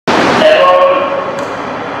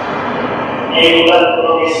এইগুলোর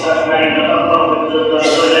কোনো বিশ্বাস নাই। যতক্ষণ পর্যন্ত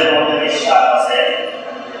শরীরের মধ্যে বিশ্বাস আছে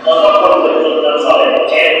ততক্ষণ পর্যন্ত চলে,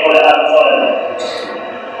 এরপরে আর চলে না।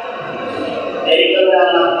 এই জন্য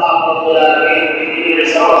আল্লাহ পাক রব্বুল আলামিন পৃথিবীর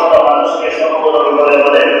সমস্ত মানুষকে সম্বোধন করে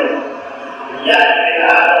বলেন, ইয়া ইবনে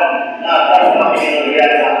আদম লা তাফরাহ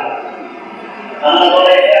বিদুনিয়াকা। আল্লাহ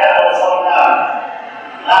বলে, হে আদম সন্তান,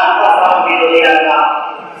 লা তাফরাহ বিদুনিয়াকা,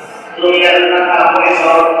 দুনিয়ার টাকা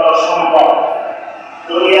পয়সা সম্পদ,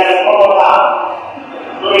 দুনিয়ার ক্ষমতা,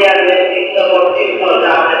 দুনিয়ার নেতৃত্ব কর্তৃত্ব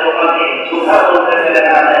যাতে তোমাকে ধোঁকা বলতে ফেলে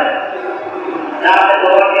না দেয়, যাতে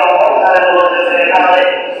তোমাকে অহংকারে বলতে ফেলে না দেয়,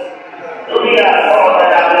 দুনিয়ার ক্ষমতা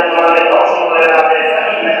যাতে তোমাকে ধ্বংস করে না দেয়,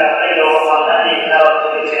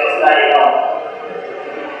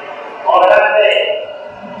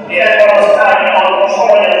 অল্প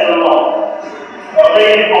সময়ের জন্য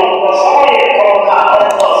অল্প সময়ের ক্ষমতা,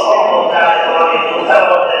 অল্প সম্পদ যাতে তোমাকে ধোঁকা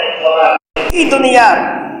বলতে এই দুনিয়ার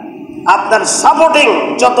আপনার সাপোর্টিং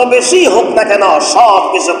যত বেশি হোক না কেন সব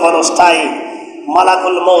কিছু ক্ষণস্থায়ী।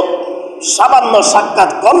 মালাকুল মউত সামান্য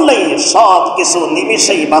সাক্ষাৎ করলেই সব কিছু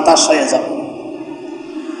নিমিষেই বাতাস হয়ে যাবে।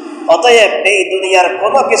 অতএব এই দুনিয়ার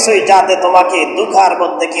কোনো কিছুই যাতে তোমাকে দুঃখার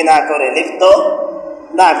মধ্যে কি না করে, লিপ্ত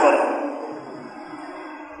না করে।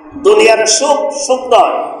 দুনিয়ার সুখ সুখ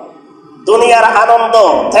নয়, দুনিয়ার আনন্দ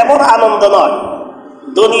তেমন আনন্দ নয়,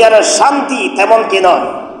 দুনিয়ার শান্তি তেমন কি নয়,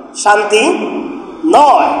 শান্তি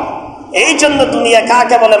নয়। এই জন্য দুনিয়া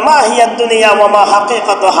কাকে বলে? মা হিয়া দুনিয়া ওয়া মা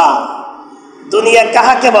হাকিকাতুহা। দুনিয়া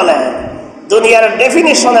কাকে বলে? দুনিয়ার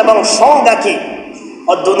ডেফিনিশন এবং সংজ্ঞা কি?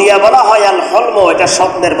 ও দুনিয়া বলা হয় আল হলম, এটা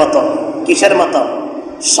স্বপ্নের মতো। কিসের মতো?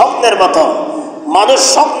 স্বপ্নের মতো। মানুষ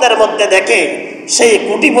স্বপ্নের মধ্যে দেখে সেই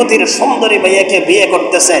কোটিপতির সুন্দরী মেয়েকে বিয়ে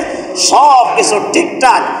করতেছে, সব কিছু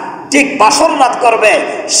ঠিকঠাক, ঠিক বাসর রাত করবে,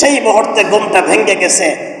 সেই মুহূর্তে ঘুমটা ভেঙে গেছে,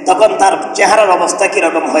 তখন তার চেহারার অবস্থা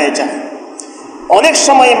কিরকম হয়ে যায়। অনেক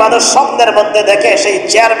সময় মানুষ স্বপ্নের মধ্যে দেখে সেই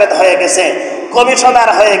চেয়ারম্যান হয়ে গেছে, কমিশনার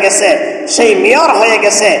হয়ে গেছে, সেই মেয়র হয়ে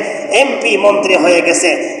গেছে, এমপি মন্ত্রী হয়ে গেছে,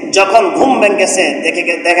 যখন ঘুম ভেঙেছে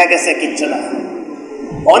দেখা গেছে কিচ্ছু না।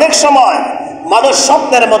 অনেক সময় মানুষ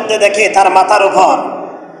স্বপ্নের মধ্যে দেখে তার মাথার উপর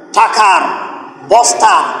টাকার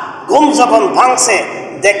বস্তা, ঘুম যখন ভাঙছে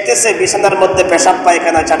দেখতেছে বিছানার মধ্যে পেশাব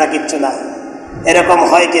পায়খানা ছাড়া কিচ্ছু না। এরকম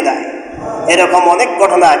হয় কিনা? এরকম অনেক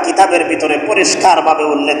ঘটনা কিতাবের ভিতরে পরিষ্কারভাবে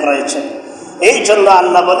উল্লেখ রয়েছে। এই জন্য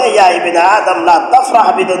আল্লাহ বলে, ইয়া ইবনে আদম লা তাফরাহ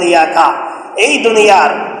বিদুনিয়াকা, এই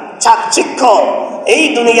দুনিয়ার চাকচিক্য, এই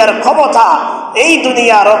দুনিয়ার ক্ষমতা, এই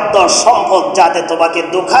দুনিয়ার অর্থ সম্পদ যাতে তোমাকে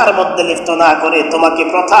দুঃখার মধ্যে লিপ্ত না করে, তোমাকে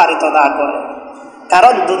প্রতারিত না করে।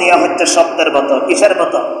 কারণ দুনিয়া হচ্ছে স্বপ্নের মতো। কিসের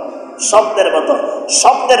মতো? স্বপ্নের মতো।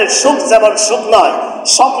 স্বপ্নের সুখ যেমন সুখ নয়,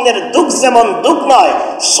 স্বপ্নের দুঃখ যেমন দুঃখ নয়,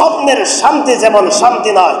 স্বপ্নের শান্তি যেমন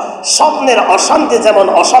শান্তি নয়, স্বপ্নের অশান্তি যেমন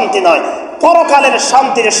অশান্তি নয়, পরকালের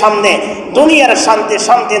শান্তির সামনে দুনিয়ার শান্তি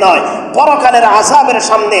শান্তি নয়, পরকালের আযাবের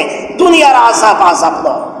সামনে দুনিয়ার আযাব আযাব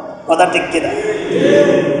নয়। কথা ঠিক কিনা?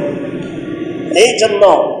 এই জন্য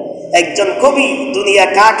একজন কবি দুনিয়া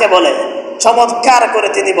কাকে বলে চমৎকার করে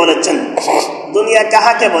তিনি বলেছেন। দুনিয়া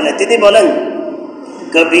কাহাকে বলে? তিনি বলেন,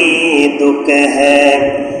 কবি দুঃখ হ্যায়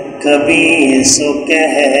কবি সুখ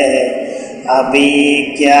হ্যায়,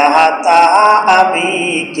 अभी क्या था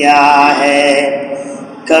अभी क्या है,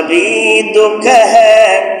 कभी दुख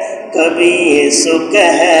है कभी सुख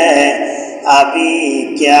है,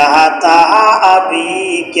 अभी क्या था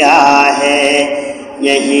अभी क्या है,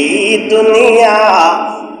 यही दुनिया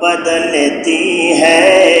बदलती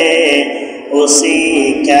है,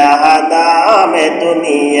 उसी क्या नाम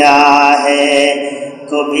दुनिया है,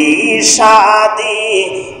 कभी शादी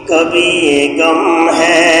कभी गम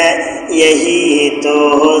है, यही तो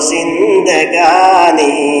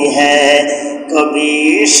जिंदगानी है,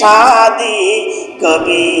 कभी शादी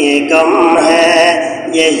कभी गम है,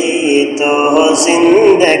 यही तो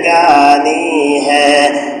जिंदगानी है,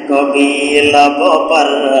 कभी लबों पर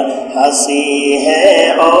हंसी है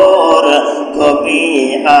और कभी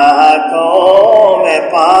आँखों में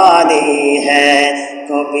पानी है,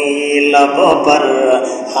 कभी लबों पर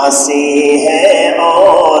हंसी है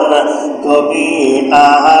और कभी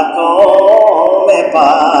आँखों में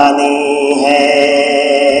पानी है।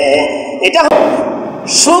 এটা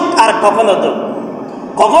সুখ আর কখনো দুঃখ,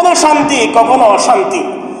 কখনো শান্তি কখনো অশান্তি।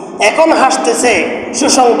 এখন হাসতেছে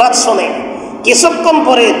সুসংবাদ শুনে, কিছুক্ষণ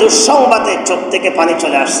পরে দুঃসংবাদে চোখ থেকে পানি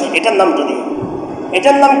চলে আসছে। এটার নাম দুনিয়া।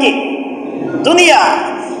 এটার নাম কি? দুনিয়া।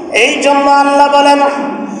 এই জন্য আল্লাহ বলেন,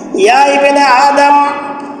 ইয়া ইবনে আদম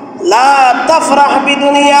লা তাফরাহ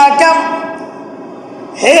বিদুনিয়াকা,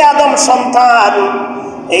 হে আদম সন্তান,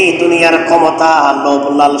 এই দুনিয়ার ক্ষমতা, লোভ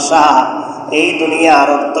লালসা, এই দুনিয়ার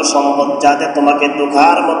অর্থ সম্পদ যাতে তোমাকে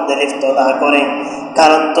দুঃখার মধ্যে লিপ্ত না করে,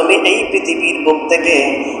 কারণ তুমি এই পৃথিবীর বুক থেকে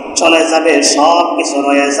চলে যাবে, সব কিছু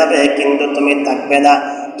রয়ে যাবে, কিন্তু তুমি থাকবে না।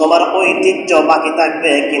 তোমার ঐতিহ্য বাকি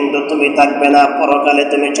থাকবে, কিন্তু তুমি থাকবে না, পরকালে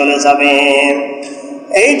তুমি চলে যাবে।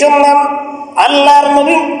 এই জন্য আল্লাহর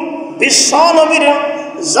নবী, বিশ্ব নবীর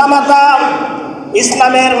জামাতা,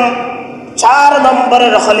 ইসলামের 4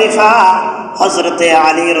 নম্বরের খলিফা হযরতে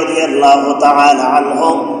আলী রাদিয়াল্লাহু তাআলা আনহু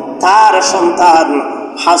তার সন্তান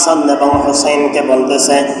হাসান এবং হুসাইনকে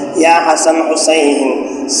বলতেছে, ইয়া হাসান হুসাইন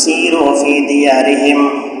সিরু ফি দিয়ারিহিম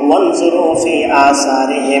ওয়ানজুরু ফি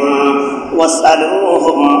আসারিহিম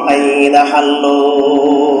ওয়াসআলুহুম আইনা হাল্লু।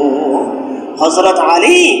 হযরত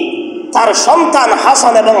আলী তার সন্তান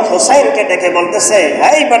হাসান এবং হুসাইনকে ডেকে বলতেছে,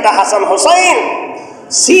 এই বেটা হাসান হুসাইন,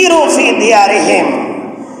 সিরু ফি দিয়ারিহিম,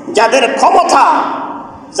 যাদের ক্ষমতা,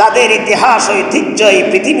 যাদের ইতিহাস ঐতিহ্য এই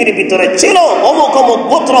পৃথিবীর ভিতরে ছিল, অমুক অমুক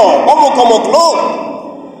গোত্র, অমুক অমুক লোক,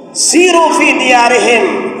 সিরু ফি দিয়ারিহিম,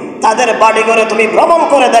 তাদের বাড়িঘরে তুমি ভ্রমণ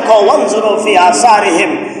করে দেখো, ওয়ানজুরু ফি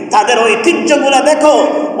আসারিহিম, তাদের ঐতিহ্যগুলো দেখো,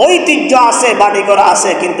 ঐতিহ্য আছে, বাড়িঘর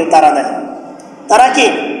আছে, কিন্তু তারা নেই। তারা কি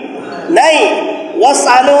নেই?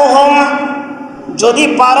 ওয়াসআলুহুম, যদি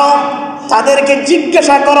পারো তাদেরকে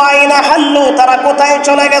জিজ্ঞাসা করো, আইনা হাল্লু, তারা কোথায়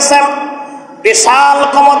চলে গেছে? বিশাল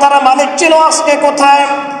ক্ষমতার মালিক ছিল, আজকে কোথায়?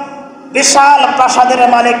 বিশাল প্রাসাদের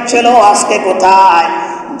মালিক ছিল, আজকে কোথায়?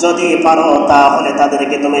 যদি পারো তাহলে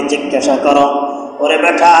তাদেরকে তুমি জিজ্ঞাসা করো। ওরে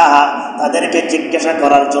বেটা, তাদেরকে জিজ্ঞাসা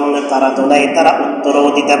করার জন্য তারা তো নাই, তারা উত্তরও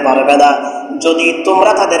দিতে পারবে না। যদি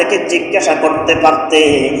তোমরা তাদেরকে জিজ্ঞাসা করতে পারতে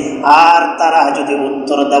আর তারা যদি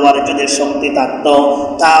উত্তর দেওয়ার যদি শক্তি থাকতো,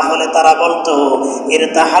 তাহলে তারা বলতো,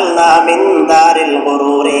 ইরতাহালনা মিন দারিল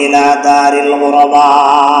গুরুর ইলা দারিল গুরবা।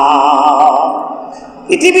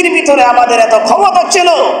 পৃথিবীর ভিতরে আমাদের এত ক্ষমতা ছিল,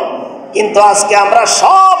 কিন্তু আজকে আমরা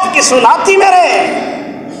সব কিছু লাথি মেরে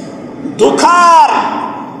দুঃখার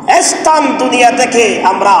স্থান দুনিয়া থেকে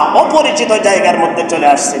আমরা অপরিচিত জায়গার মধ্যে চলে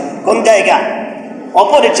আসছি। কোন জায়গা?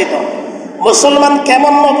 অপরিচিত। মুসলমান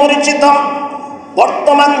কেমন অপরিচিত?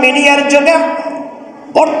 বর্তমান মিডিয়ার যুগে,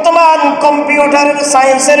 বর্তমান কম্পিউটারের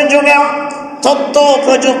সায়েন্সের যুগে, তথ্য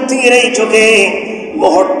প্রযুক্তির এই যুগে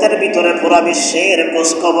মুহূর্তের ভিতরে পুরা বিশ্বের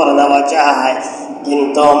খোঁজখবর নেওয়া যায়,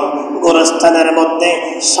 কিন্তু গোরস্থানের মধ্যে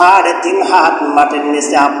 3.5 হাত মাটির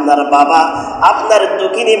নিচে আপনার বাবা, আপনার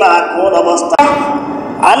দুঃখিনী মা কোন অবস্থা?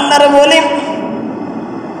 আল্লাহর ওলি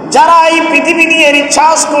যারা এই পৃথিবী নিয়ে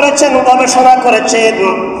রিসার্চ করেছেন, গবেষণা করেছেন,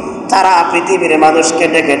 তারা পৃথিবীর মানুষকে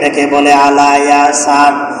ডেকে ডেকে বলে, আলা ইয়াসা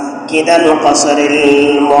কিদাল কসরিল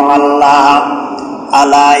মুআল্লা,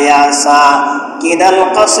 আলা ইয়াসা কিদাল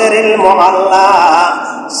কসরিল মুআল্লা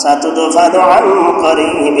সাতুদফানু আন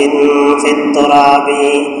করিবিন ফিত তুরাবি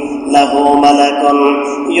লাহু মালাকুন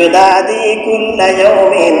ইউনাদি কুল্লা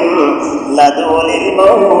ইয়াউমিন লাদুলিল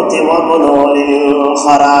মাউতি ওয়া বুনুলিল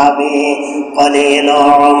খারাবি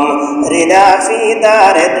কলিলুম রিনা ফি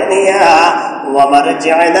দারি দুনিয়া ওয়া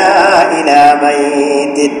মারজি'না ইলা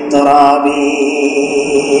বাইতিত তুরাবি।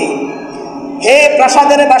 হে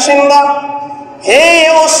প্রাসাদের বাসিন্দা, হে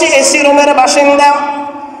এসি রুমের বাসিন্দা,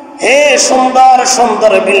 হে সুন্দর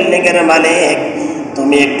সুন্দর বিল্ডিং এর মালিক,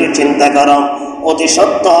 তুমি একটু চিন্তা করো, অতি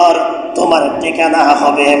সত্বর তোমার ঠিকানা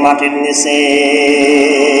হবে মাটির নিচে।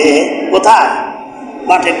 কোথায়?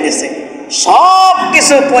 মাটির নিচে। সব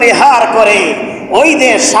কিছু পরিহার করে ওই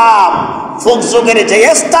যে সাপ ফুকযুগের যে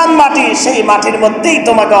স্থান মাটি, সেই মাটির মধ্যেই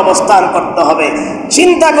তোমাকে অবস্থান করতে হবে।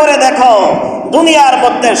 চিন্তা করে দেখো, দুনিয়ার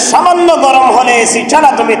মধ্যে সামান্য গরম হলে এসি ছাড়া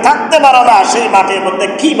তুমি থাকতে পারো না, সেই মাটির মধ্যে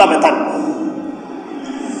কিভাবে থাকবে?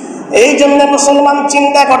 এই জন্য মুসলমান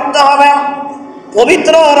চিন্তা করতে হবে,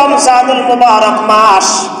 পবিত্র রমজানুল মুবারক মাস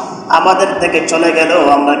আমাদের থেকে চলে গেল,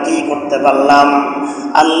 আমরা কি করতে পারলাম?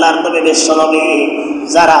 আল্লাহর নবী, বিশ্ব নবী,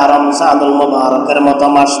 যারা রমজানুল মুবারকের মতো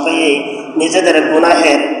মাস পেয়ে নিজেদের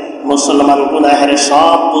গুনাহের, মুসলমান গুনাহের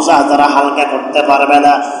সব বোঝা যারা হালকা করতে পারবে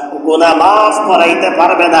না, গুনাহ মাফ করাইতে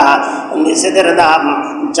পারবে না, নিজেদের নাম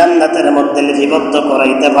জান্নাতের মধ্যে লিপিবদ্ধ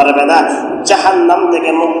করাইতে পারবে না, জাহান্নাম থেকে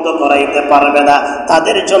মুক্ত করাইতে পারবে না,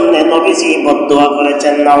 তাদের জন্য নবীজি বদদুয়া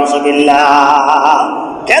করেছেন, নাউজুবিল্লাহ।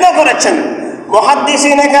 কেন করেছেন?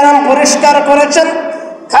 মুহাদ্দিসিনে কেরাম পরিষ্কার করেছেন,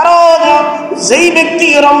 কারণ যেই ব্যক্তি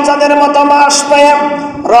রমজানের মতো মাস পেয়ে,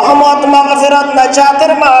 রহমত, মাগফিরাত,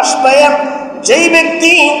 নাজাতের মাস পেয়ে, যেই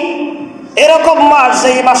ব্যক্তি এরকম মাস,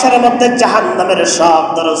 যেই মাসের মধ্যে জাহান্নামের সব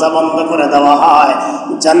দরজা বন্ধ করে দেওয়া হয়,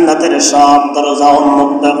 জান্নাতের সব দরজা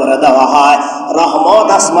উন্মুক্ত করে দেওয়া হয়, রহমত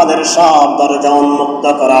আসমানের সব দরজা উন্মুক্ত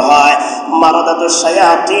করা হয়, মারাদাতুশ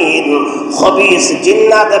শায়াতিন খবিস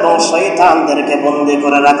জিন্নাত এবং শয়তানদেরকে বন্দী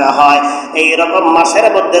করে রাখা হয়। এই রকম মাসের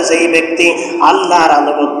মধ্যে যেই ব্যক্তি আল্লাহর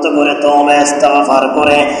আনুগত্য করে, তওবা ইস্তিগফার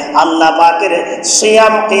করে, আল্লাহ পাকের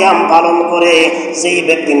সিয়াম কিয়াম পালন করে, যেই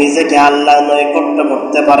ব্যক্তি নিজেকে আল্লাহর নৈকট্য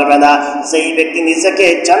করতে পারবে না, যেই ব্যক্তি নিজেকে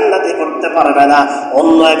জান্নাতি করতে পারবে না,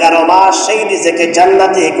 অন্য 11 মাস সেই নিজেকে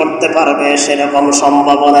জান্নাতি করতে পারবে সেরকম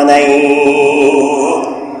সম্ভাবনা নেই।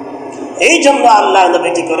 এই জন্য আল্লাহ নবী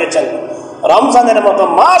কি করেছেন, রমজানের মতো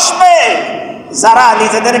মাস পেয়ে যারা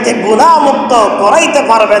নিজেদেরকে গুনাহ মুক্ত করাইতে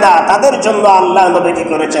পারবে না তাদের জন্য আল্লাহ নবী কি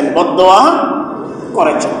করেছেন, বদদোয়া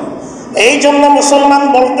করেছেন। এই জন্য মুসলমান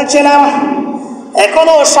বলতেছিলাম,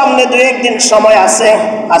 এখনো সামনে 2-1 দিন সময় আছে,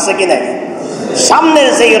 আছে কি নাই? সামনের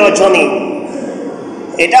যেই রজনী,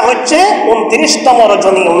 এটা হচ্ছে 29তম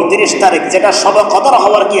রজনী, 29 তারিখ, যেটা শবে কদর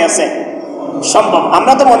হওয়ার কি আছে সম্ভব।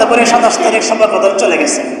 আমরা তো মনে করি 27 তারিখ শবে কদর চলে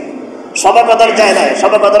গেছে, শবে কদর যায় নাই,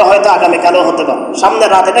 শবে কদর হয়তো আগামীকালও হতে পারে, সামনের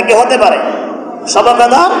রাত, এটা কি হতে পারে? শবে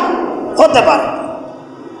কদর হতে পারে।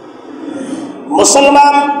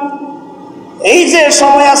 মুসলমান, এই যে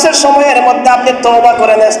সময় আছে, সময়ের মধ্যে আপনি তওবা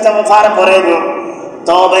করেন, ইস্তিগফার করেন।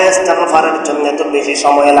 তওবা ইস্তিগফারের জন্য তো বেশি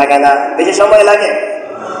সময় লাগে না, বেশি সময় লাগে?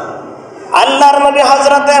 আল্লাহর নবী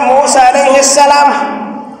হযরতে মূসা আলাইহিস সালাম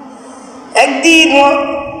একদিন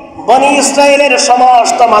বনি ইসরাইলের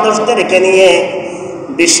সমস্ত মানুষদেরকে নিয়ে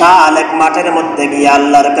বিশাল এক মাঠের মধ্যে গিয়ে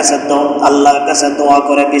আল্লাহর কাছে দোয়া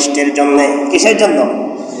করে বৃষ্টির জন্য। কিসের জন্য?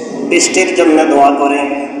 বৃষ্টির জন্য দোয়া করে।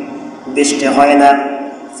 বৃষ্টি হয় না,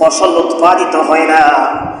 ফসল উৎপাদিত হয় না,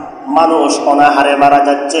 মানুষ অনাহারে মারা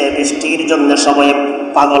যাচ্ছে, বৃষ্টির জন্য সবাই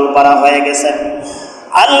পাগল পারা হয়ে গেছে।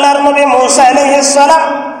 আল্লাহর নবী মূসা আলাইহিস সালাম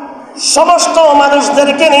সমস্ত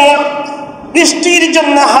মানুষদেরকে নিয়ে বৃষ্টির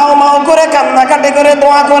জন্য হাওমাও করে কান্নাকাটি করে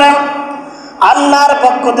দোয়া করেন। আল্লাহর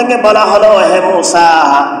পক্ষ থেকে বলা হলো, হে মূসা,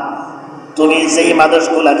 তুমি যেই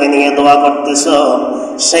মানুষগুলাকে নিয়ে দোয়া করতেছ,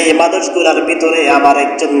 সেই মানুষগুলার ভিতরে আমার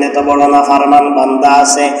একজন এত বড় নাফরমান বান্দা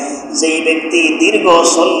আছে, যেই ব্যক্তি দীর্ঘ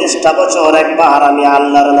 40টা বছর একবার আমি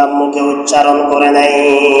আল্লাহর নাম মুখে উচ্চারণ করে নাই,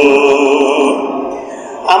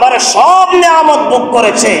 আমার সব নিয়ামত ভোগ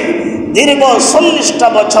করেছে, দীর্ঘ 40টা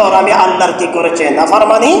বছর আমি আল্লাহর কি করেছে,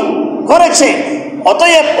 নাফরমানি করেছে।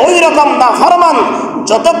 অতএব ওই রকম নাফরমান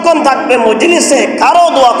যতক্ষণ থাকবে মজলিসে, কারো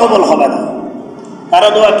দোয়া কবুল হবে না, কারো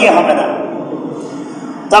দোয়া কি হবে না।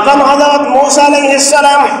 তখন হযরত মূসা আলাইহিস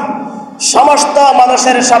সালাম সমস্ত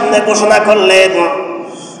মানুষের সামনে ঘোষণা করলেন,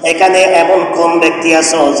 এখানে এমন কোন ব্যক্তি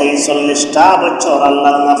আছো যে 40টা বছর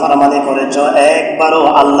আল্লাহর নাফরমানি করেছো, একবারও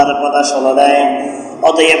আল্লাহর কথা শোনো নাই।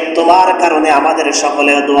 অতএব তোমার কারণে আমাদের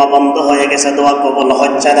সকলের দোয়া বন্ধ হয়ে গেছে, দোয়া কবুল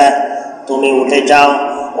হচ্ছে না, তুমি উঠে যাও।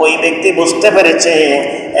 ওই ব্যক্তি বুঝতে পেরেছে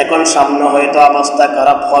এখন সামনে হয়তো অবস্থা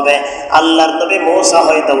খারাপ হবে, আল্লাহর নবী মূসা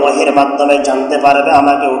হয়তো ওহীর মাধ্যমে জানতে পারবে,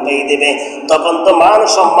 আমাকে উঠেই দিবে, তখন তো মান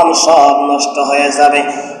সম্মান সব নষ্ট হয়ে যাবে।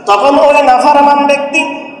 তখন ওই নাফরমান ব্যক্তি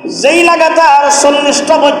যেই লাগাতার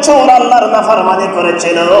 40টা বছর আল্লাহর নাফরমানি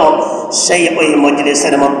করেছিল, সেই ওই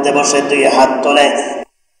মজলিসের মধ্যে বসে 2 হাত তোলে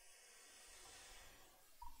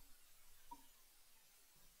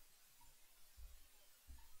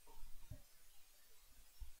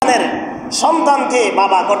সন্তানকে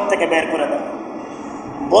বাবা ঘর থেকে বের করে দেয়।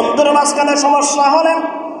 বন্ধুর মাঝখানে সমস্যা হলে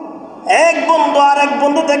এক বন্ধু আর এক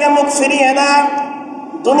বন্ধু থেকে মুখ ফিরিয়ে নেয়।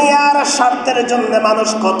 দুনিয়ার স্বার্থের জন্য মানুষ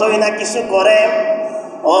কতই না কিছু করে।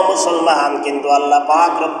 ও মুসলমান, কিন্তু আল্লাহ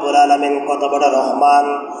পাক রব্বুল আলামিন কত বড় রহমান,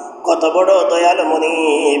 কত বড় দয়ালু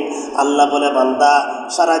মুনিব। আল্লাহ বলে, বান্দা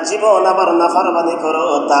সারা জীবন আবার নাফরমানি করো,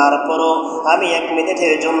 তারপরও আমি 1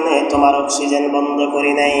 মিনিটের জন্য তোমার অক্সিজেন বন্ধ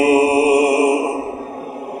করি নাই।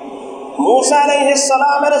 মূসা আলাইহিস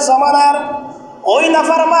সালামের জমানার ওই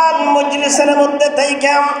নাফরমান মজলিসের মধ্যে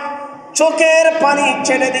থেকে চোখের পানি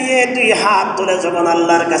ছেড়ে দিয়ে 2 হাত তুলে যখন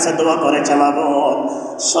আল্লাহর কাছে দোয়া করেছে, মাবুদ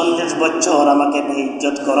 40 বছর আমাকে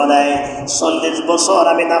বেইজ্জত করো নাই, 40 বছর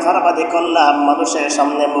আমি নাফরমানি করলাম, মানুষের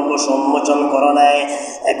সামনে মুখ উন্মোচন করো নাই,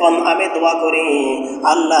 এখন আমি দোয়া করি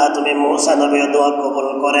আল্লাহ তুমি মূসা নবীর দোয়া কবুল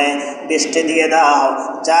করে বৃষ্টি দিয়ে দাও,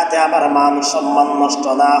 যাতে আমার মান সম্মান নষ্ট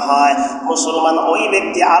না হয়। মুসলমান, ওই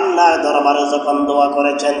ব্যক্তি আল্লাহর দরবারে যখন দোয়া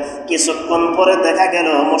করেছেন, কিছুক্ষণ পরে দেখা গেল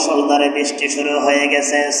মুষলধারে বৃষ্টি শুরু হয়ে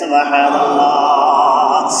গেছে। সুবহানাল্লাহ।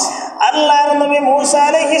 আল্লাহর নবী মুসা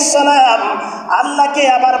আলাইহিস সালাম আল্লাহকে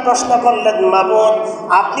আবার প্রশ্ন করলেন, মাবুদ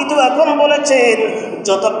আপনি তো এখন বলেছেন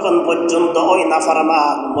যতক্ষণ পর্যন্ত ওই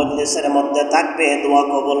নাফরমান মজলিসের মধ্যে থাকবে দোয়া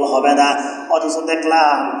কবুল হবে না, অথচ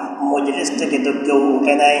দেখলাম মজলিস থেকে তো কেউ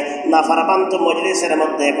উঠে নেয়, নাফরমান তো মজলিসের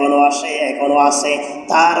মধ্যে এখনো আসে,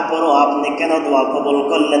 তারপরও আপনি কেন দোয়া কবুল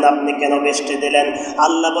করলেন, আপনি কেন বৃষ্টি দিলেন?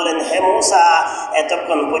 আল্লাহ বলেন, হে মুসা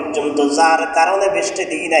এতক্ষণ পর্যন্ত যার কারণে বৃষ্টি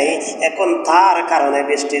দিই নাই, এখন তার কারণে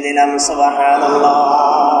বৃষ্টি দিলাম। সুবহানাল্লাহ।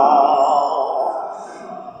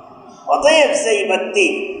 অতএব যেই ব্যক্তি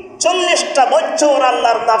 40টা বছর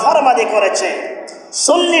আল্লাহর নাফরমানি করেছে,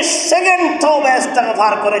 40 সেকেন্ড তওবা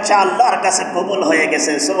ইস্তিগফার করেছে, আল্লাহর কাছে কবুল হয়ে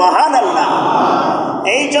গেছে। সুবহানাল্লাহ।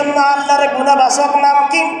 এই জন্য আল্লাহর গুণবাচক নাম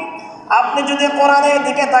কি? আপনি যদি কোরআনের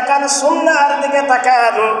দিকে তাকান, সুন্নাহর দিকে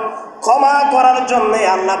তাকান, ক্ষমা করার জন্য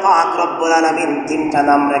আল্লাহ পাক রব্বুল আলামিন 3টা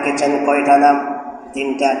নাম রেখেছেন। কয়টা নাম?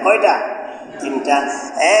 3টা। কয়টা? 3টা।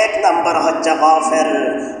 1 নম্বর হচ্ছে গাফির,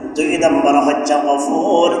 2 নম্বর হচ্ছে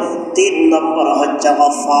গফুর, 3 নম্বর হচ্ছে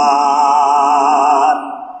গফফার।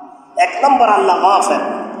 1 নম্বর আল্লাহ গাফির।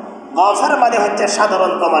 গাফির মানে হচ্ছে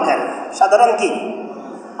সাধারণ ক্ষমাকারী। সাধারণ কি?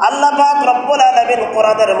 আল্লাহ পাক রব্বুল আলামিন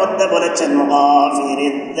কোরআনের মধ্যে বলেছেন,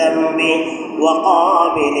 গাফিরিদ যামবি ওয়া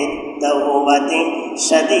কাবিলিত তাওবাতি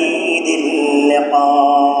শাদীদিল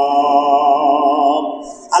ইকাব।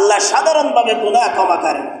 আল্লাহ সাধারণভাবে গুনাহ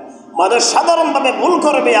ক্ষমাকারী। মানুষ সাধারণভাবে ভুল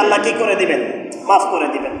করবে, আল্লাহ কি করে দিবেন? মাফ করে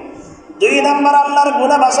দিবেন। 2 নম্বর আল্লাহর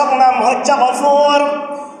গুণবাচক নাম হচ্ছে গফুর।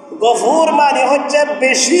 গফুর মানে হচ্ছে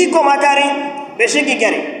বেশি ক্ষমাকারী। বেশি কি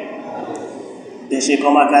কারী? বেশি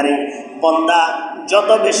ক্ষমাকারী। বান্দা যত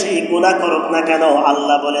বেশি গুনাহ করুক না কেন,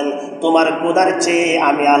 আল্লাহ বলেন তোমার গুনার চেয়ে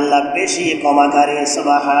আমি আল্লাহ বেশি ক্ষমাকারী।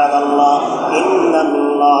 সুবহানাল্লাহ।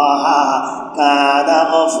 ইন্নাল্লাহা কানা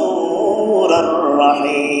গফুরুর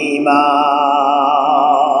রহিমা।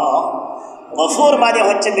 গফুর মানে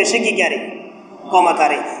হচ্ছে বেশি কি কারী?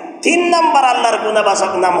 ক্ষমাকারী। 3 নম্বর আল্লাহর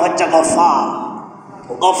গুণবাচক নাম হচ্ছে গফফার।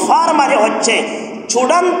 গফফার মানে হচ্ছে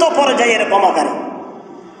চূড়ান্ত পর্যায়ের ক্ষমাকারী।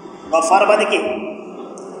 গফফার মানে কি?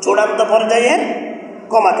 চূড়ান্ত পর্যায়ের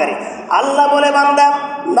ক্ষমাকারী। আল্লাহ বলে, বান্দা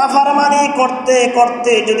নাফরমানি করতে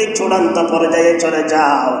করতে যদি চূড়ান্ত পর্যায়ে চলে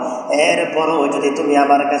যাও, এরপরও যদি তুমি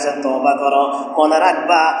আমার কাছে তওবা করো, মনে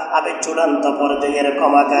রাখবা আমি চূড়ান্ত পর্যায়ের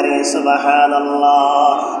ক্ষমাকারী।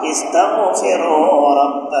 সুবহানাল্লাহ। ইস্তাগফিরু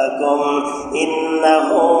রাব্বাকুম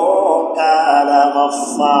ইন্নাহু কানা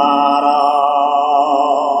গফফারা।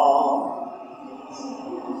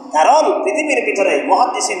 কারণ পৃথিবীর ভিতরে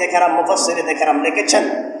মুহাদ্দিসিনে কেরাম, মুফাসসিরিনে কেরাম লিখেছেন,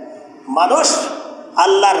 মানুষ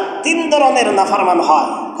আল্লাহর 3 ধরনের নাফরমান হয়।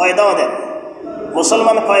 কয় ধরনের?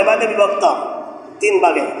 মুসলমান কয় ভাগে বিভক্ত? 3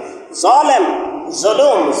 ভাগে। জালেম,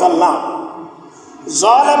 জুলুম, জাল্লাম।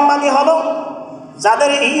 জালেম মানে হলো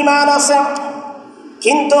যাদের ঈমান আছে,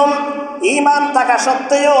 কিন্তু ঈমান থাকা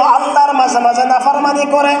সত্ত্বেও আল্লাহর মাঝে মাঝে নাফরমানি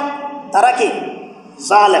করে, তারা কি?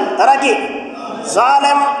 জালেম। তারা কি?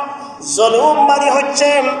 জালেম। জুলুম মানে হচ্ছে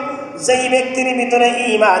যেই ব্যক্তির ভিতরে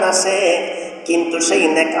ঈমান আছে, কিন্তু সেই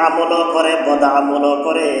নেক আমলও করে, বদ আমলও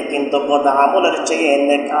করে, কিন্তু বদ আমলের চেয়ে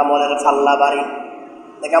নেক আমলের ফাল্লা বাড়ি।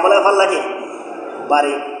 নেক আমলের ফাল্লা কি?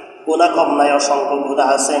 বাড়ি। গুনাহ কম নাই, অসংখ্য গুনাহ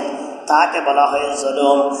আছে, তাকে বলা হয়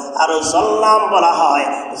জুলুম। আর জাল্লাম বলা হয়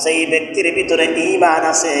যেই ব্যক্তির ভিতরে ঈমান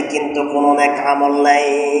আছে কিন্তু কোনো নেক আমল নাই।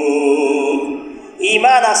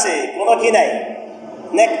 ঈমান আছে, কোনো কি নাই?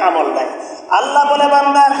 নেক আমল নাই। আল্লাহ বলে,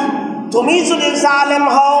 বান্দা তুমি যদি জালেম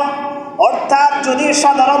হও, অর্থাৎ যদি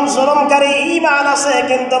সাধারণ জুলুমকারী, ঈমান আছে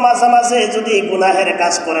কিন্তু মাঝে মাঝে যদি গুনাহের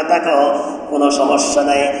কাজ করে থাকো, কোনো সমস্যা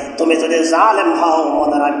নাই। তুমি যদি জালেম হও,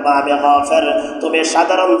 মনে রাখবা আমি গাফির। তুমি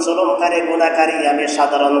সাধারণ জুলুমকারী, গুনাহকারী, আমি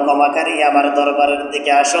সাধারণ ক্ষমাকারী। আমার দরবারের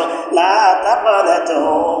দিকে আসো। লা তাকনাতু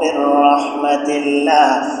মির রাহমাতিল্লাহ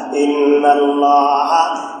ইন্নাল্লাহা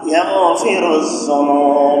ইয়াগফিরুজ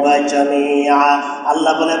যুনুবা জামিআ।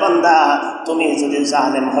 আল্লাহ বলে, বান্দা তুমি যদি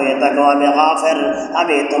জালেম হয়ে থাকো, আমি গাফির,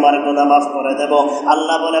 আমি তোমার গুনাহ মাফ করে দেব।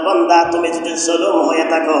 আল্লাহ বলে, বান্দা তুমি যদি জুলুম হয়ে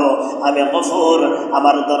থাকো, আমি গফুর,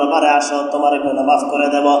 আমার দরবারে আসো, তোমার গুনাহ মাফ করে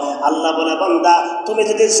দেব। আল্লাহ বলে, বান্দা তুমি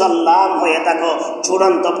যদি জাল্লাম হয়ে থাকো,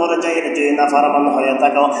 চূড়ান্ত পর্যায়ের যদি নাফরমান হয়ে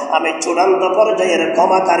থাকো, আমি চূড়ান্ত পর্যায়ের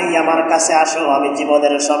ক্ষমাকারী, আমার কাছে আসো, আমি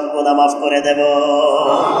জীবনের সব গুনাহ মাফ করে দেব।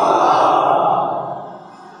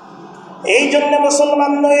 এই জন্য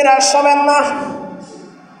মুসলমান নৈরাশ হবেন না।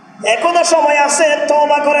 এখনো সময় আছে,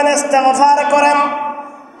 তওবা করেন, ইস্তিগফার করেন।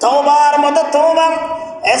 তওবার মতো তওবা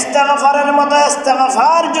ইস্তেগফারের মতো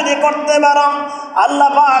ইস্তেগফার যদি করতে পারো, আল্লাহ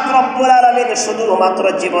পাক রব্বুল আলামিন শুধুমাত্র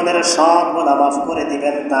জীবনের সব গুনাহ মাফ করে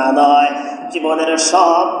দিবেন তা নয়, জীবনের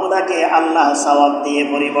সব গুনাহকে আল্লাহ সওয়াব দিয়ে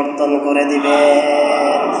পরিবর্তন করে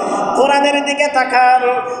দিবেন। কোরআনের দিকে তাকান,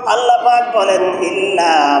 আল্লাহ পাক বলেন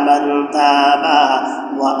ইল্লা মান তাবা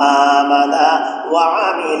ওয়া আমানা ওয়া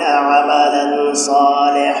আমিলা আমালান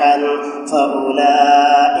সালিহান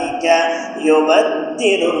ফাউলাইকা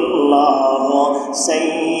ইউবাদদিলুল্লাহু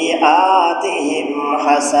সাইয়্যাতিহিম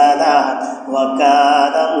হাসানাত ওয়া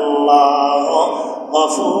কানা আল্লাহু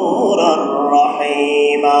গফুরুর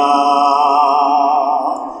রহিমা।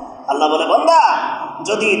 আল্লাহ বলে, বান্দা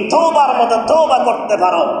যদি তওবার মতো তওবা করতে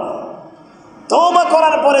পারো, তওবা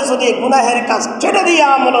করার পরে যদি গুনাহের কাজ ছেড়ে দিয়ে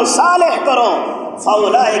আমল সালেহ করো,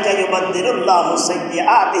 ফাউলাইকা ইউবাদদিলুল্লাহু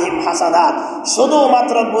সাইয়্যাতিহিম হাসানাত,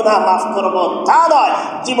 শুধুমাত্র গুনাহ মাফ করব তা নয়,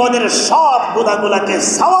 জীবনের সব গুনাহগুলোকে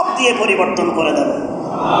সওয়াব দিয়ে পরিবর্তন করে দেব।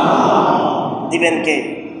 দিবেন কে?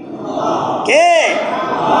 কে?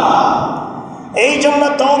 এই জন্য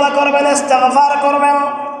তওবা করবেন, ইস্তেগফার করবেন।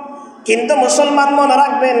 কিন্তু মুসলমান মনে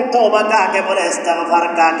রাখবেন, তওবা কাকে বলে, ইস্তেগফার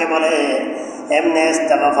কাকে বলে? এমনি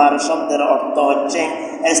ইস্তেগফার শব্দের অর্থ হচ্ছে,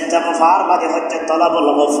 ইস্তেগফার মানে হচ্ছে তলাবুল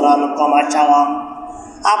গফরান, ক্ষমা চাওয়া।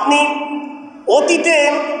 আপনি অতীতে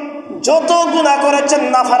যত গুনাহ করেছেন,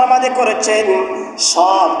 নাফরমানি করেছেন,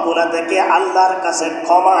 সব গুনাহ থেকে আল্লাহর কাছে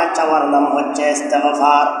ক্ষমা চাওয়ার নাম হচ্ছে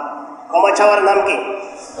ইস্তেগফার। ক্ষমা চাওয়ার নাম কি?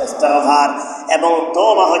 ইস্তেগফার। এবং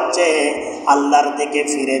তওবা হচ্ছে আল্লাহর দিকে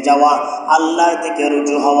ফিরে যাওয়া, আল্লাহর দিকে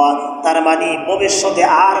রুজু হওয়া। তার মানে ভবিষ্যতে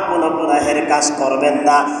আর কোনো গুনাহের কাজ করবেন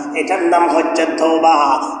না, এটার নাম হচ্ছে তওবা।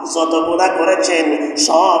 যত গুনাহ করেছেন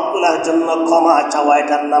সব গুনাহের জন্য ক্ষমা চাওয়া,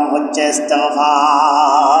 এটার নাম হচ্ছে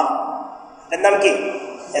ইস্তেগফার। এর নাম কি?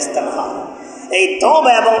 ইস্তেগফার। এই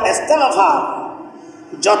তওবা এবং ইস্তেগফার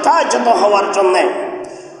যথাযথ হওয়ার জন্যে,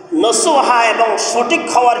 নসুহা এবং সঠিক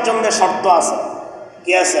হওয়ার জন্য শর্ত আছে।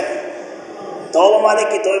 কি আছে? তওবা মানে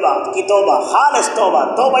কি? তওবা কি? তওবা খালিস তওবা,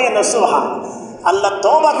 তওবা নসুহা। আল্লাহ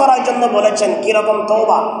তওবা করার জন্য বলেছেন কিরকম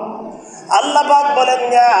তওবা? আল্লাহ পাক বলেন,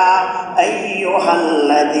 ইয়া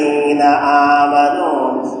আইয়ুহাল্লাযীনা আমানু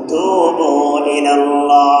তুবু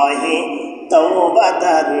ইলাল্লাহি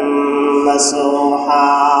তাওবাতান নাসুহা।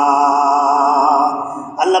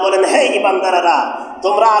 আল্লাহ বলেন, হে ঈমানদারেরা,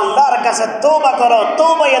 তোমরা আল্লাহর কাছে তওবা করো,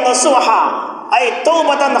 তওবা নসুহা, এই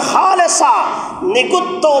তওবাতান খালিসা, নিকুত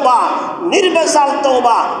তওবা, নির্ভেজাল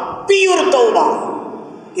তওবা, পিওর তওবা।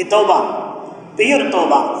 কি তওবা? পিওর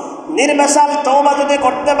তওবা। নির্ভেজাল তওবা যদি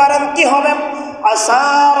করতে পারেন কি হবে? আসা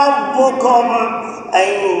রাব্বুকুম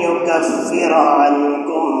আইয়ুকাফিরা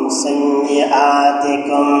আনকুম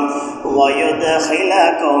সাইয়্যাতিকুম ওয়া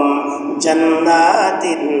ইউদখিলাকুম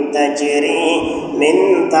জান্নাতিন তাজরি মিন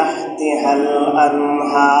তাহতিহাল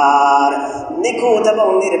আনহার। নিখুঁত এবং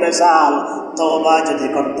নির্ভেজাল তওবা যদি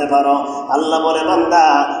করতে পারো, আল্লাহ বলে, বান্দা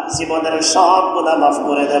জীবনের সব গুনাহ মাফ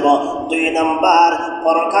করে দেব। 2 নাম্বার,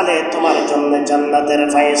 পরকালে তোমার জন্য জান্নাতের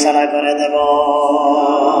ফয়সালা করে দেব।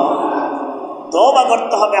 তওবা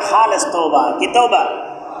করতে হবে খালিস তওবা। কি তওবা?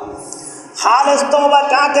 খালিস তওবা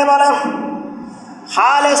কাকে বলে?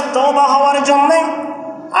 খালিস তওবা হওয়ার জন্য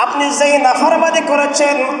আপনি যেই নাফরমানি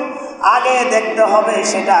করেছেন, আগে দেখতে হবে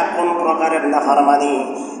সেটা কোন প্রকারের নাফরমানি।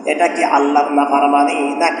 এটা কি আল্লাহর নাফরমানি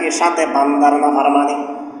নাকি সাথে বান্দার নাফরমানি?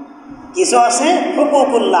 কিছু আছে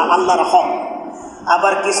হুকুকুল্লাহ, আল্লাহর হক,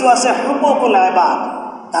 আবার কিছু আছে হুকুকুল ইবাদ,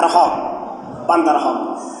 তার হক, বান্দার হক।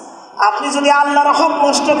 আপনি যদি আল্লাহর হক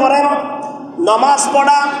নষ্ট করেন, নামাজ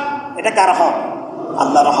পড়া, এটা কার হক?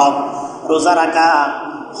 আল্লাহর হক। রোজা রাখা,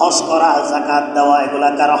 হজ করা, যাকাত দেওয়া, এগুলা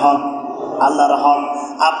কার হক? আল্লাহর হক।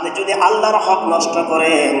 আপনি যদি আল্লাহর হক নষ্ট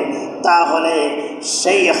করেন, তাহলে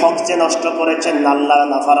সেই হক যে নষ্ট করেছেন, আল্লাহর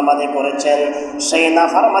নাফরমানি করেছেন, সেই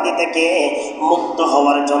নাফরমানি থেকে মুক্ত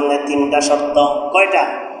হওয়ার জন্য 3টা শর্ত। কয়টা?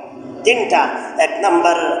 3টা। 1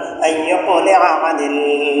 নাম্বার, আইয়ুকলিআ আনিল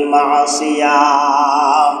মাসিয়া,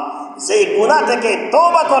 যেই গুনাহ থেকে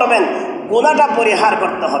তওবা করবেন, গুনাহটা পরিহার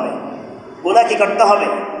করতে হবে। গুনাহ কি করতে হবে?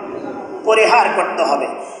 পরিহার করতে হবে।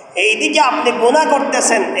 এইদিকে আপনি গুনাহ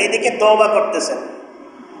করতেছেন, এইদিকে তওবা করতেছেন,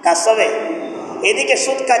 কাজ হবে? এদিকে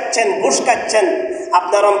সুদ খাচ্ছেন, ঘুষ খাচ্ছেন,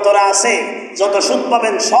 আপনার অন্তরে আছে যত সুদ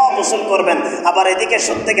পাবেন সব উসুল করবেন, আবার এদিকে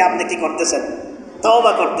সুদ থেকে আপনি কি করতেছেন?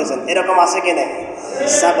 তওবা করতেছেন। এরকম আছে কি না?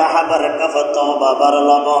 সাবাহা বারকাফ তওবা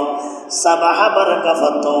বারলব, সাবাহা বারকাফ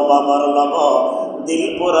তওবা বারলব, দিল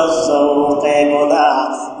পুরা জৌকে গোদা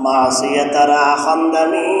মাসিয়াতারা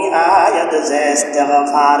খান্দামি আয়াত জে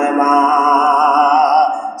ইস্তিগফার মা।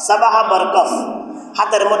 সাবাহা বারকাফ,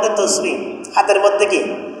 হাতের মধ্যে তসবিহ, হাতের মধ্যে কি?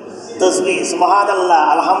 তসবিহ, সুবহানাল্লাহ,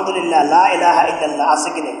 আলহামদুলিল্লাহ, লা ইলাহা ইল্লাল্লাহ, আছে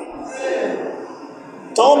কি না?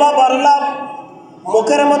 তওবা বারলাম,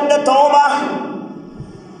 মুখের মধ্যে তওবা,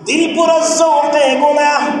 দিলপুরজ্জে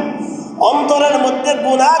গুনাহ, অন্তরের মধ্যে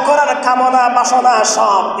গুনাহ করার কামনা বাসনা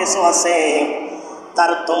সব কিছু আছে,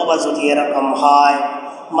 তার তওবা যদি এরকম হয়,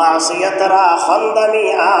 মাসিয়াতরা খন্দামি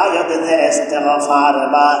আয়াত দে ইস্তিগফার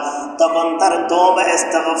বা, তখন তার তওবা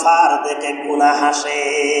ইস্তিগফার দেখে গুনাহ হাসে।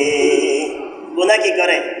 গুনাহ কি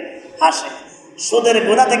করে? হাসে। সুদের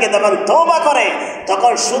গুনাহ থেকে যখন তওবা করে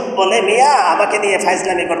তখন সুদ বলে, মিয়া আমাকে নিয়ে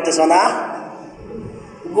ফাইজলামি করতেছো না?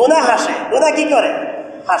 গুনাহ হাসে। গুনাহ কি করে?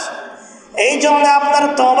 হাসে। এই জন্য আপনার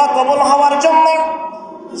তওবা কবুল হওয়ার জন্য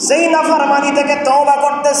যেই নাফরমানি থেকে তওবা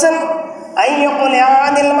করতেছেন, আইয়াকুল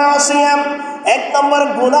আনিল মাসিয়া, এক নম্বর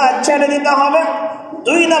গুনাহ ছেড়ে দিতে হবে।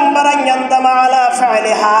 2 নম্বর আইয়ান্দামা আলা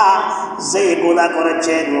ফাইলিহা, যে গুনাহ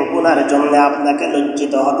করেছেন গুনার জন্য আপনাকে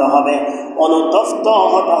লজ্জিত হতে হবে, অনুতপ্ত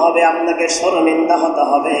হতে হবে, আপনাকে শর্মিন্দা হতে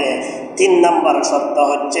হবে। 3 নম্বর শর্ত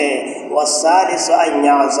হচ্ছে ওয়াসালিসু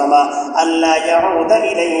আইয়াজামা আল্লা ইয়াউদা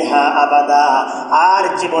ইলাইহা আবাদা, আর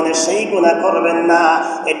জীবনে সেই গুনাহ করবেন না,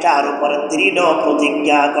 এটার উপরে দৃঢ়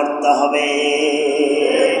প্রতিজ্ঞা করতে হবে।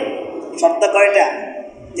 শর্ত কয়টা?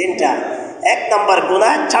 3টা। 1 নম্বর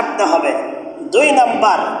গুনাহ ছাড়তে হবে, 2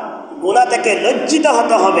 নম্বর গুনাহ থেকে লজ্জিত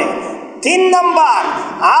হতে হবে, 3 নম্বর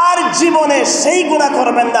আর জীবনে সেই গুনাহ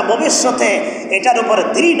করবেন না ভবিষ্যতে, এটার উপরে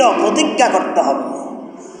দৃঢ় প্রতিজ্ঞা করতে হবে।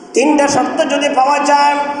 3টা শর্ত যদি পাওয়া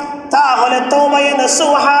যায় তাহলে তওবায়ে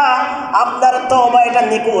নসুহা, আপনার তওবা এটা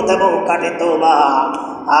নিখুঁত এবং কাটে তওবা।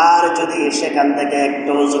 আর যদি সেখান থেকে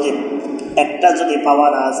একটা যদি পাওয়া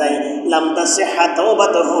না যায়, লাম তাসিহা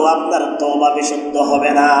তওবাতুহু, আপনার তওবা বিশুদ্ধ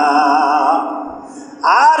হবে না।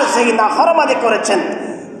 আর যেই নাফরমানি করেছেন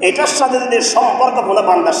এটার সাথে যদি সম্পর্ক কোনো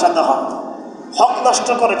বান্দার সাথে হয়, হক নষ্ট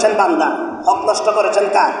করেছেন বান্দা, হক নষ্ট করেছেন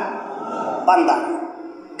কার? বান্দা।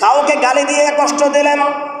 কাউকে গালি দিয়ে কষ্ট দিলেন,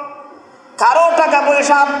 কারো টাকা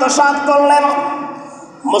পয়সা আত্মসাৎ করলেন,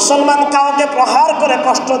 মুসলমান কাউকে প্রহার করে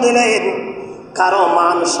কষ্ট দিলেন, কারো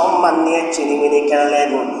মান সম্মান নিয়ে চিনিমিনি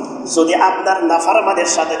খেললেন। যদি আপনার নাফরমানের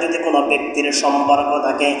সাথে যদি কোনো ব্যক্তির সম্পর্ক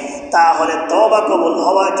থাকে তাহলে তওবা কবুল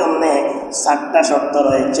হওয়ার জন্য 4টা শর্ত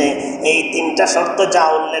রয়েছে। এই 3টা শর্ত যা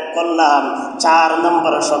উল্লেখ করলাম, 4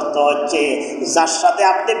 নম্বর শর্ত হচ্ছে যার সাথে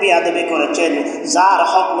আপনি বেয়াদবি করেছেন, যার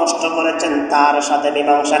হক নষ্ট করেছেন, তার সাথে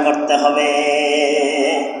মীমাংসা করতে হবে।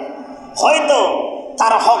 হয়তো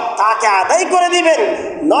তার হক তাকে আদায় করে দিবেন,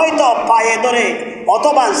 নয়তো পায়ে ধরে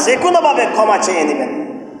অথবা যে কোনোভাবে ক্ষমা চেয়ে নেবেন,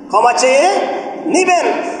 ক্ষমা চেয়ে নিবেন।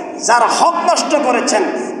 যার হক নষ্ট করেছেন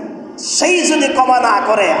সেই যদি ক্ষমা না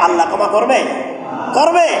করে, আল্লাহ ক্ষমা করবে?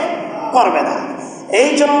 করবে না। এই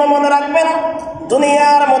জন্য মনে রাখবেন,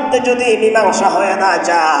 দুনিয়ার মধ্যে যদি মীমাংসা হয়ে না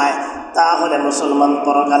যায় তাহলে মুসলমান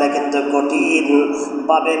পরকালে কিন্তু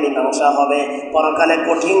কঠিনভাবে মীমাংসা হবে, পরকালে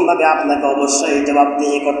কঠিনভাবে আপনাকে অবশ্যই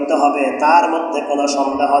জবাবদিহি করতে হবে, তার মধ্যে কোনো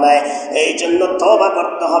সন্দেহ নাই। এই জন্য তওবা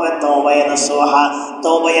করতে হবে, তওবায়ে নসুহা।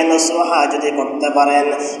 তওবায়ে নসুহা যদি করতে পারেন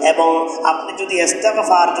এবং আপনি যদি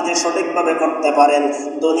ইস্তিগফার যদি সঠিকভাবে করতে পারেন,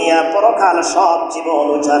 দুনিয়া পরকাল সব জীবন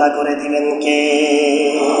উজালা করে দিবেন কে?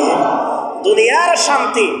 দুনিয়ার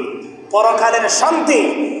শান্তি, পরকালের শান্তি,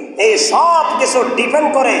 এই সব কিছু ডিপেন্ড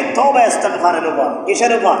করে তওবা ইস্তিগফারের উপর।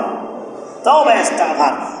 কিসের উপর? তওবা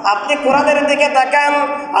ইস্তিগফার। আপনি কোরআনের দিকে তাকান,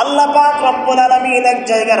 আল্লাহ পাক রব্বুল আলামিন এক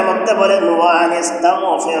জায়গার মধ্যে বলেন, ওয়া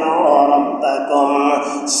আনিস্তাগফিরু রাব্বাকুম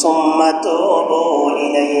সুম্মা তুবু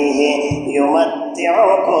ইলাইহি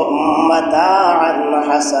ইউমাত্তিউকুম মাতাআন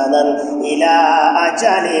হাসানান ইলা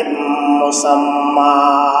আজালিম মুসাম্মা।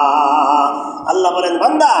 আল্লাহ বলেন,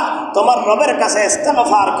 বান্দা তোমার রবের কাছে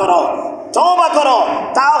ইস্তিগফার করো, তওবা করো,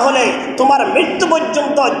 তাহলে তোমার মৃত্যু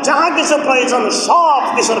পর্যন্ত যাহা কিছু প্রয়োজন সব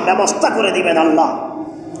কিছুর ব্যবস্থা করে দিবেন আল্লাহ।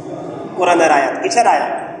 কোরআনের আয়াত। কিসের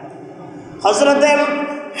আয়াত? হযরত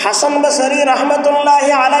হাসান বসরি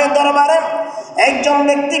রাহমাতুল্লাহি আলাইহি দরবারে একজন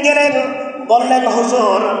ব্যক্তি গেলেন, বললেন,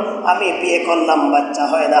 হুজুর আমি বিয়ে করলাম, বাচ্চা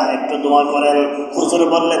হয় না, একটু দোয়া করেন। হুজুর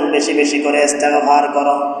বললেন, বেশি বেশি করে ইস্তিগফার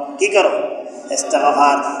করো। কি করো?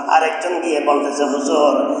 ইস্তিগফার। আরেকজন গিয়ে বলতেছে,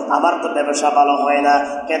 হুজুর আমার তো ব্যবসা ভালো হয় না,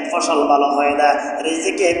 ক্ষেত ফসল ভালো হয় না,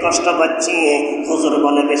 রিজিকে কষ্ট পাচ্ছি। হুজুর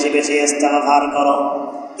বলে, বেশি বেশি ইস্তিগফার করো।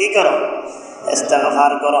 কি করো?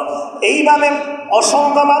 ইস্তিগফার করো। এইভাবে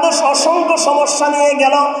অসংখ্য মানুষ অসংখ্য সমস্যা নিয়ে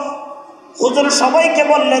গেল, হুজুর সবাইকে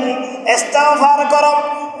বললেন ইস্তিগফার করো।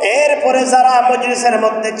 এরপরে যারা মজলিসের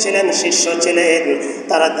মধ্যে ছিলেন, শিষ্য ছিলেন,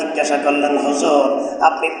 তারা জিজ্ঞাসা করলেন, হুজুর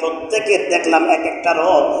আপনি প্রত্যেকে দেখলাম এক একটা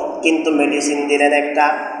রোগ, কিন্তু মেডিসিন দিলেন একটা।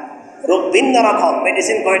 রোগ ভিন্ন রকম,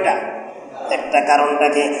 মেডিসিন কয়টা? একটা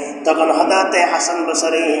কারণটাকে তখন হযরতে হাসান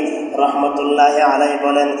বসরি রহমতুল্লাহ আলাইহি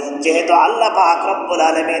বলেন, যেহেতু আল্লাহ পাক রব্বুল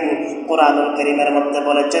আলামিন কোরআনুল কারীমের মধ্যে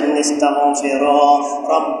বলেছেন ইস্তাগফিরু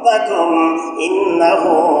রাব্বাকুম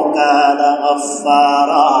ইন্নাহু কানা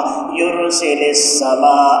গাফফারা ইউরসিলিস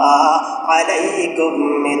সামাআ আলাইকুম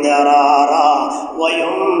মিদরারা ওয়া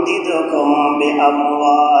ইউমদিদুকুম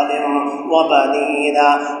বিআমওয়ালিন ওয়া বানিনা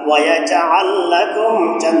ওয়া ইয়াজআল লাকুম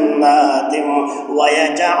জান্নাতিন ওয়া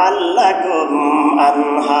ইয়াজআল লাকুম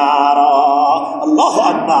আনহারা। আল্লাহু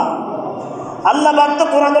আকবার। আল্লাহ পাক তো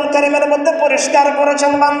কোরআনুল কারীমের মধ্যে পরিষ্কার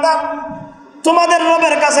করেছেন, বান্দা তোমাদের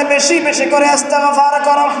রবের কাছে বেশি বেশি করে ইস্তিগফার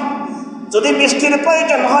করো। যদি বৃষ্টির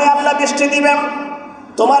প্রয়োজন হয় আল্লাহ বৃষ্টি দিবেন,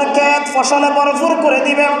 তোমার ক্ষেত ফসলে ভরপুর করে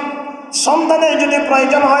দিবেন। সন্তানের যদি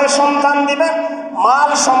প্রয়োজন হয় সন্তান দিবে,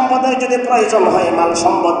 মাল সম্পদের যদি প্রয়োজন হয় মাল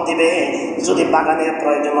সম্পদ দিবে, যদি বাগানের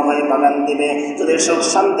প্রয়োজন হয় বাগান দিবে, যদি সুখ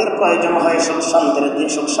শান্তির প্রয়োজন হয়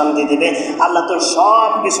সুখ শান্তি দিবে। আল্লাহ তো সব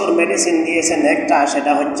কিছুর মেডিসিন দিয়েছেন একটা,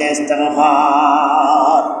 সেটা হচ্ছে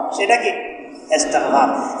ইস্তিগফার। সেটা কি? ইস্তিগফার।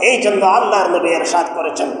 এই জন্য আল্লাহর নবী ইরশাদ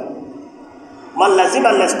করেছেন, মান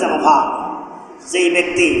লাযিমাল ইস্তিগফার, যেই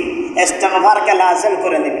ব্যক্তি ইস্তিগফারকে লাজিম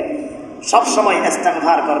করে নেবে, সব সময়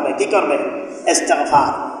ইস্তিগফার করবে। কি করবে?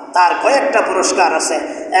 ইস্তিগফার। তার কয়েকটা পুরস্কার আছে।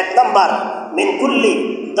 1 নম্বর, মিন কুল্লি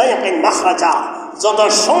দায়কিন মাখরাজা, যত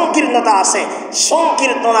সংকীর্ণতা আছে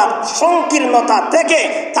সংকীর্ণতা থেকে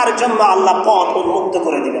তার জন্য আল্লাহ পথ উন্মুক্ত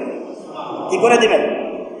করে দিবেন। কি করে দিবেন?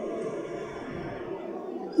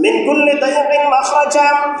 মিন কুল্লি দায়কিন মাখরাজা।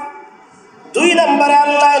 2 নম্বরে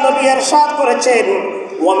আল্লাহ নবী ইরশাদ করেছেন,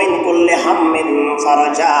 ওয়া মিন কুল্লি হাম্মিন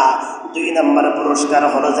ফারাজা। 2 নম্বর পুরস্কার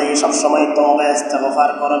হলো যে সবসময় তওবা ইস্তিগফার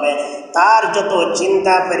করবে, তার যত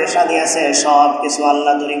চিন্তা পেরেশানি আছে সব কিছু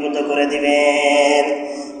আল্লাহ দূরীভূত করে দিবেন।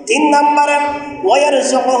 3 নম্বরে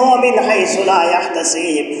ওয়ারযুকুহু মিন হাইসু লা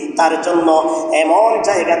ইয়াহতাসিব, তার জন্য এমন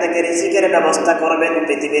জায়গা থেকে রিজিকের ব্যবস্থা করবেন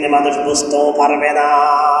পৃথিবীর মানুষ বুঝতেও পারবে না।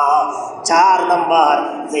 4 নম্বর,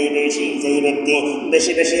 যেই ব্যক্তি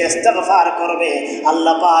বেশি বেশি ইস্তিগফার করবে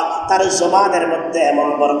আল্লাহ পাক তার জবানের মধ্যে এমন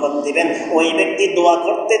বরকত দিবেন, ওই ব্যক্তি দোয়া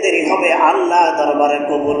করতে দেরি হবে, আল্লাহ দরবারে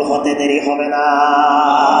কবুল হতে দেরি হবে না।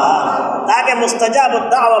 তাকে মুস্তাজাবুদ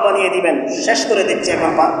দাওয়া বানিয়ে দিবেন। শেষ করে দিচ্ছি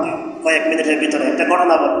এখন কয়েক মিনিটের ভিতরে একটা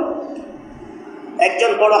ঘটনা বল।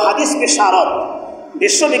 একজন বড় হাদিস বিশারদ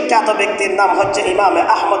বিশ্ববিখ্যাত ব্যক্তির নাম হচ্ছে ইমাম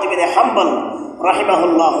আহমদ ইবনে হাম্বল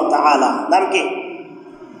রাহিমাহুল্লাহ তাআলা। নাম কি?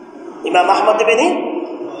 ইমাম আহমদ ইবনে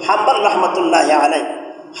হাম্বল রাহমাতুল্লাহি আলাইহি।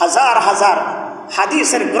 হাজার হাজার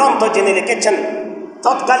হাদিসের গ্রন্থ যিনি লিখেছেন,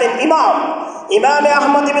 তৎকালীন ইমাম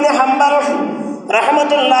আহমদ ইবনে হাম্বল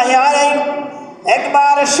রাহমাতুল্লাহি আলাইহি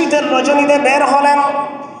একবার শীতের রজনীতে বের হলেন,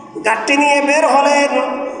 গাড়ি নিয়ে বের হলেন।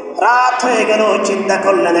 রাত হয়ে গেল, চিন্তা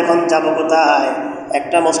করলেন এখন যাব কোথায়।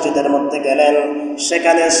 একটা মসজিদের মধ্যে গেলেন,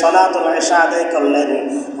 সেখানে সালাতুল ইশা আদায় করলেন।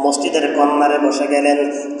 মসজিদের কর্নারে বসে গেলেন,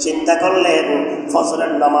 চিন্তা করলেন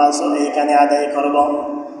ফজরের নামাজও এইখানে আদায় করব।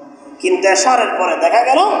 কিন্তু এশারের পরে দেখা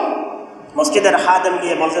গেল মসজিদের খাদেম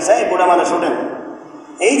গিয়ে বলতেছে, এই বুড়া মানুষ ওঠেন।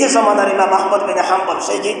 এই যে জমানার ইমাম আহমদ বিন হাম্বল,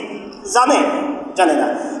 সেই কি জানে না।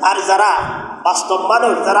 আর যারা বাস্তব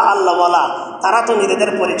মানুষ, যারা আল্লাহওয়ালা, তারা তো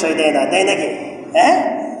নিজেদের পরিচয় দেয় না, দেয় নাকি? হ্যাঁ,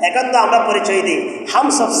 এখন তো আমরা পরিচয় দিই, হাম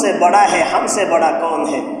সবসে বড়া হে, হামসে বড়া কৌন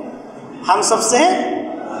হে। হাম সবসে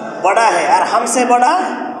বড়া হে আর হামসে বড়া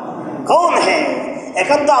কৌন হে।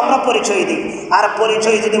 এখন তো আমরা পরিচয় দিই, আর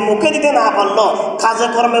পরিচয় যদি মুখে দিতে না পারলো কাজে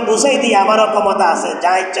কর্মে বুঝাই দিই আমারও ক্ষমতা আছে,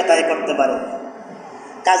 যা ইচ্ছা তাই করতে পারে।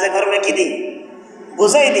 কাজে কর্মে কি দিই?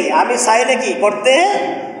 বুঝাই দিই আমি চাইলে কি করতে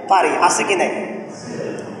পারি, আছে কি নাই?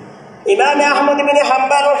 ইমাম আহমদ ইবনে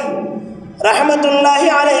হাম্বল রাহমাতুল্লাহি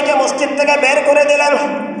আলাইহি মসজিদ থেকে বের করে দিলেন।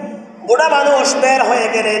 বুড়া মানুষ বের হয়ে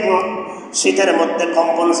গেলেন, শীতের মধ্যে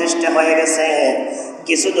কম্পন সৃষ্টি হয়ে গেছে।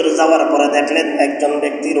 কিছু দূর যাওয়ার পরে দেখলেন একজন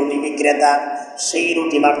ব্যক্তি রুটি বিক্রেতা, সেই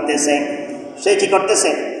রুটি মারতেছে। সে কি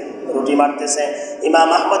করতেছে? রুটি মারতেছে। ইমাম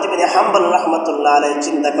আহমদ ইবনে হাম্বল রাহমাতুল্লাহ আলাইহি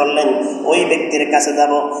চিন্তা করলেন ওই ব্যক্তির কাছে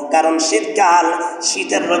যাব, কারণ শীতকাল,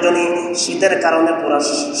 শীতের রজনী, শীতের কারণে পুরো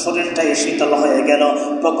শরীরটাই শীতল হয়ে গেল,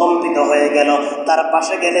 প্রকম্পিত হয়ে গেল। তার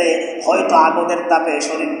পাশে গেলে হয়তো আগুনের তাপে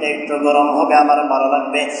শরীরটা একটু গরম হবে, আমার ভালো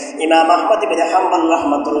লাগবে। ইমাম আহমদ ইবনে হাম্বল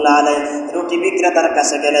রাহমাতুল্লাহ আলাইহি রুটি বিক্রেতার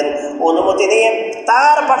কাছে গেলেন, অনুমতি নিয়ে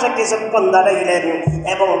তার পাশে কিছুক্ষণ দাঁড়াইলেন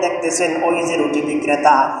এবং দেখতেছেন ওই যে রুটি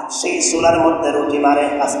বিক্রেতা, সেই চুলার মধ্যে রুটি মারে,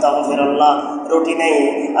 আস্তাগফিরুল্লাহ, রুটি নেই,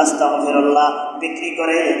 আস্তাগফিরুল্লাহ, বিক্রি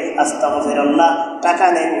করে, আস্তাগফিরুল্লাহ, টাকা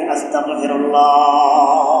নেই, আস্তাগফিরুল্লাহ,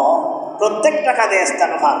 প্রত্যেক টাকা দিয়ে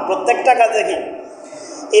ইস্তিগফার, প্রত্যেক টাকা দেখি।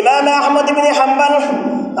 ইমাম আহমদ ইবনে হাম্বল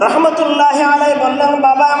রাহমাতুল্লাহি আলাইহি বললেন,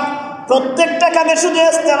 বাবা প্রত্যেক টাকা দিয়ে শুধু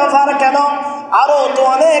ইস্তিগফার কেন? আরো তো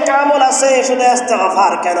অনেক আমল আছে, শুধু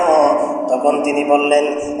ইস্তেগফার কেন? তখন তিনি বললেন,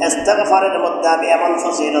 ইস্তেগফারের মধ্যে আমি এমন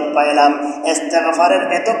ফজিলত পাইলাম, ইস্তেগফারের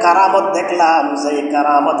এত কারামত দেখলাম, যে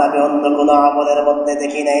কারামত আমি অন্য কোনো আমলের মধ্যে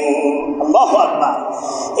দেখি নাই। আল্লাহু আকবার।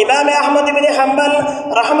 ইমাম আহমদ ইবনে হাম্বল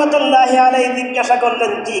রাহমাতুল্লাহি আলাইহি জিজ্ঞাসা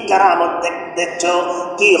করলেন, কি কারামত দেখছো?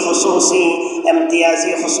 কি খুসুসি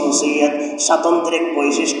ইমতিয়াজি খুসুসিয়ত, স্বাতন্ত্রিক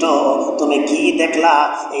বৈশিষ্ট্য তুমি কি দেখলা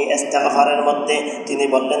এই ইস্তেগফারের মধ্যে? তিনি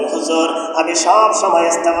বললেন, হুজুর, আমি সব সময়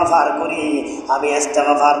ইস্তেগফার করি। আমি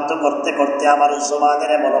ইস্তেগফার তো করতে করতে আমার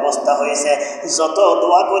জবানের এমন অবস্থা হয়েছে, যত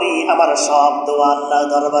দোয়া করি আমার সব দোয়া আল্লাহর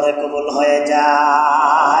দরবারে কবুল হয়ে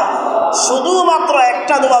যায়। শুধুমাত্র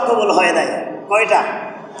একটা দোয়া কবুল হয় নাই। কয়টা?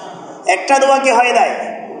 একটা দোয়া কি হয় নাই?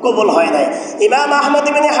 কবুল হয় নাই। ইমাম আহমদ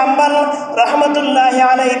ইবনে হাম্বল রাহমাতুল্লাহি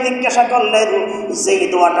আলাইহি জিজ্ঞাসা করলেন, যেই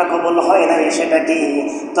দোয়াটা কবুল হয় নাই সেটা কি?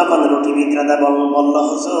 তখন রুটি বিক্রেতা বলল,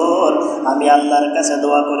 হুজুর, আমি আল্লাহর কাছে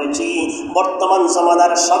দোয়া করেছি, বর্তমান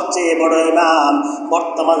জমানার সবচেয়ে বড় ইমাম,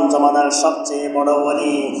 বর্তমান জমানার সবচেয়ে বড়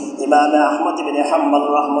ওলি ইমাম আহমদ ইবনে হাম্বল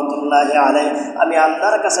রাহমাতুল্লাহি আলাইহি, আমি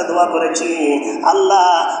আল্লাহর কাছে দোয়া করেছি, আল্লাহ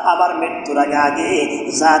আমার মৃত্যুর আগে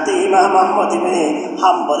যাতে ইমাম আহমদ ইবনে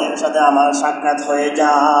হাম্বলের সাথে আমার সাক্ষাৎ হয়ে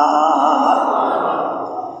যায়।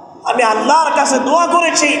 আমি আল্লাহর কাছে দোয়া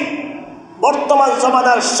করেছি, বর্তমান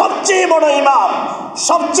জমানার সবচেয়ে বড় ইমাম,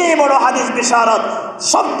 সবচেয়ে বড় হাদিস বিশারদ,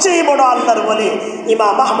 সবচেয়ে বড় আল্লাহর ওলি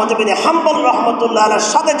ইমাম আহমদ ইবনে হাম্বল রাহমাতুল্লাহ আলাইহির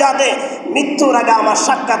সাথে যাতে মৃত্যুর আগে আমার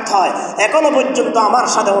সাক্ষাৎ হয়। এখনো পর্যন্ত আমার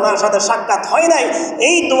সাথে ওনার সাথে সাক্ষাৎ হয় নাই,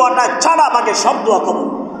 এই দোয়াটা ছাড়া বাকি সব দোয়া কবুল।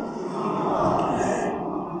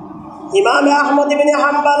 ইমাম আহমদ ইবনে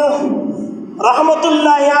হাম্বল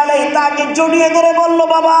রহমতুল্লাহি আলাইহি তাকে জড়িয়ে ধরে বলল,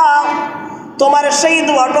 বাবা, তোমার সেই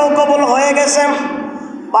দোয়াটাও কবুল হয়ে গেছে,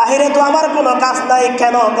 বাহিরে তো আমার কোনো কাজ নাই,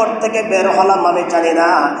 কেন ঘর থেকে বের হলাম আমি জানি না,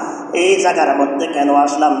 এই জায়গার মধ্যে কেন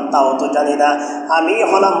আসলাম তাও তো জানি না, আমি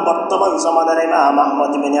হলাম বর্তমান জমানার ইমাম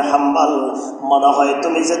আহমদ ইবনে হাম্বল, মনে হয়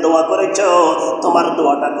তুমি যে দোয়া করেছো তোমার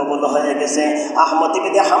দোয়াটা কবুল হয়ে গেছে। আহমদ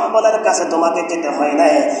ইবনে হাম্বলের কাছে তোমাকে যেতে হয়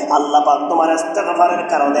নাই, আল্লাহ পাক তোমার ইস্তেগফারের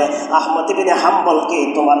কারণে আহমদ ইবনে হাম্বলকে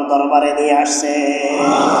তোমার দরবারে নিয়ে আসছে।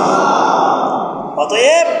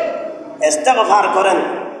 অতএব ইস্তেগফার করেন,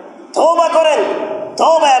 তওবা করেন।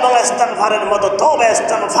 তওবা এবং ইস্তেগফারের মতো তওবা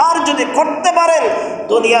ইস্তেগফার যদি করতে পারেন,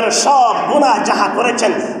 দুনিয়ার সব গুনাহ যাহা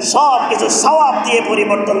করেছেন সব কিছু সওয়াব দিয়ে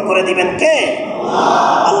পরিবর্তন করে দিবেন কে?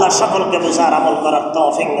 আল্লাহ সকলকে বুঝার আমল করার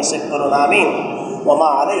তৌফিক নসিব করুন, আমিন। ওয়া মা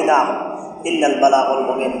আলাইনা ইল্লাল বালাগুল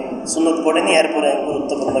মুবিন। সুন্নাত পড়ে নিয়ে এরপরে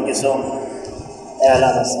গুরুত্বপূর্ণ কিছু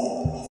এলান আছে।